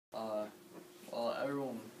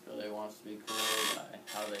wants to be cool by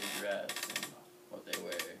how they dress and what they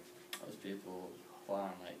wear. Most people put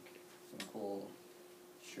on like some cool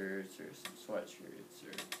shirts or some sweatshirts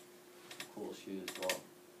or some cool shoes. Well,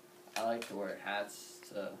 I like to wear hats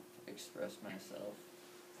to express myself.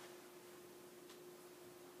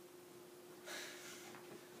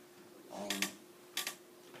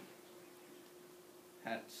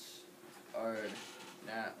 Hats are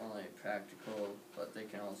not only practical, but they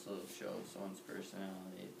can also show someone's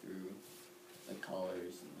personality through the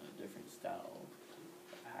colors and the different style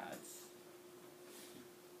of hats.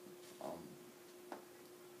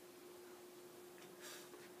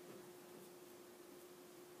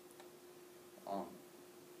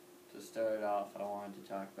 To start off, I wanted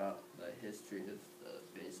to talk about the history of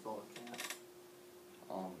the baseball cap.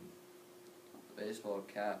 The baseball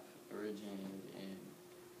cap originated in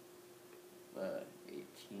the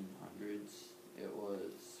 1800s. It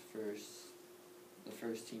was the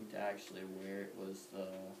first team to actually wear it was the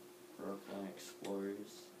Brooklyn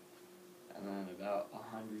Explorers, and then about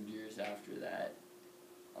 100 years after that,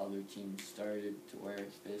 other teams started to wear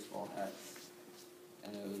baseball hats,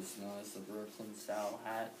 and it was known as the Brooklyn style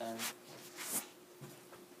hat then.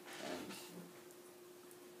 And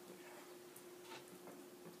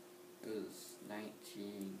it was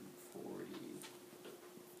 1940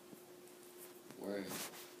 where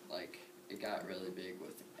like it got really big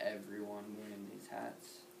with everyone wearing these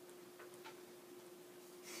hats.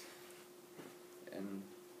 And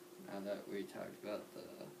now that we talked about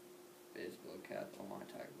the baseball cap, I want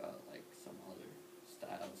to talk about like some other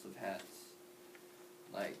styles of hats.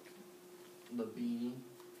 Like the beanie.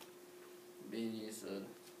 Beanie is a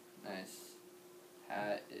nice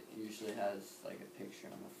hat. It usually has like a picture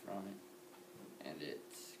on the front, and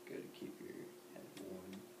it's good to keep your head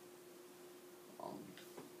warm.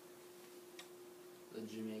 The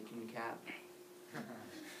Jamaican cap.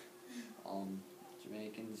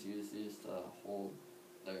 Jamaicans use these to hold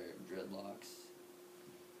their dreadlocks,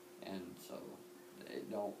 and so they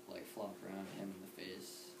don't like flop around him in the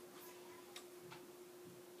face.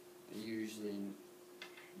 They're usually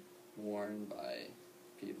worn by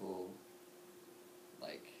people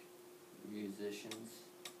like musicians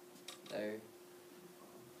there.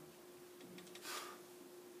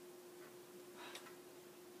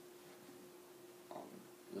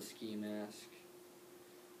 The ski mask,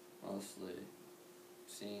 mostly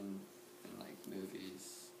seen in like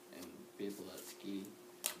movies and people that ski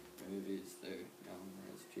movies. They're known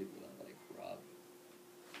as people that like rob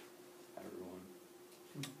everyone.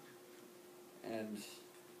 And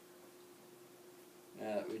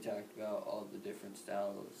now that we talked about all the different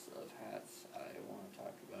styles of hats, I want to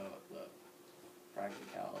talk about the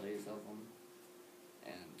practicalities of them.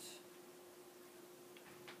 And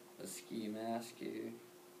the ski mask here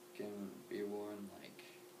can be worn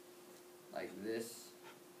like this,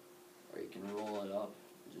 or you can roll it up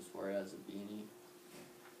and just wear it as a beanie.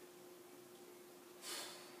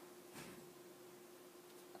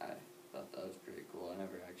 I thought that was pretty cool. I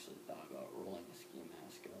never actually thought about rolling a ski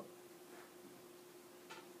mask up.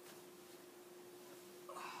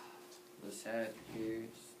 This hat here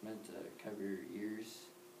is meant to cover your ears.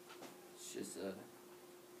 It's just a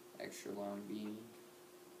extra long beanie.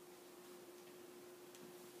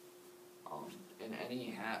 And any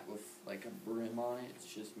hat with like a brim on it, it's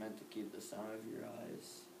just meant to keep the sun out of your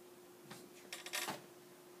eyes.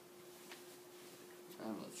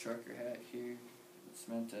 The trucker hat here, it's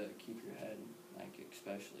meant to keep your head like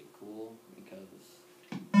especially cool because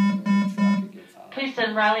when the trucker gets hot. Please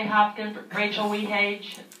send Riley Hopkins, Rachel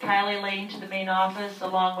Wehage, Kylie Lane to the main office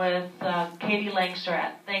along with Katie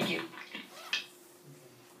Langstrat. Thank you.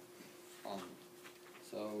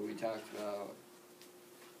 So we talked about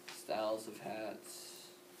styles of hats,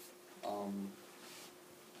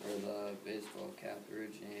 where the baseball cap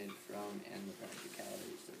originated from, and the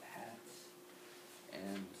practicalities of hats,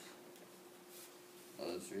 and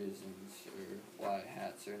those reasons are why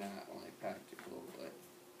hats are not only practical but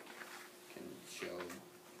can show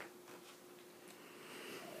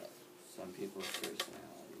some people's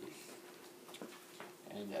personalities.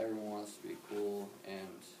 And everyone wants to be cool,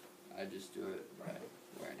 and I just do it by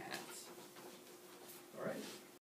wearing hats.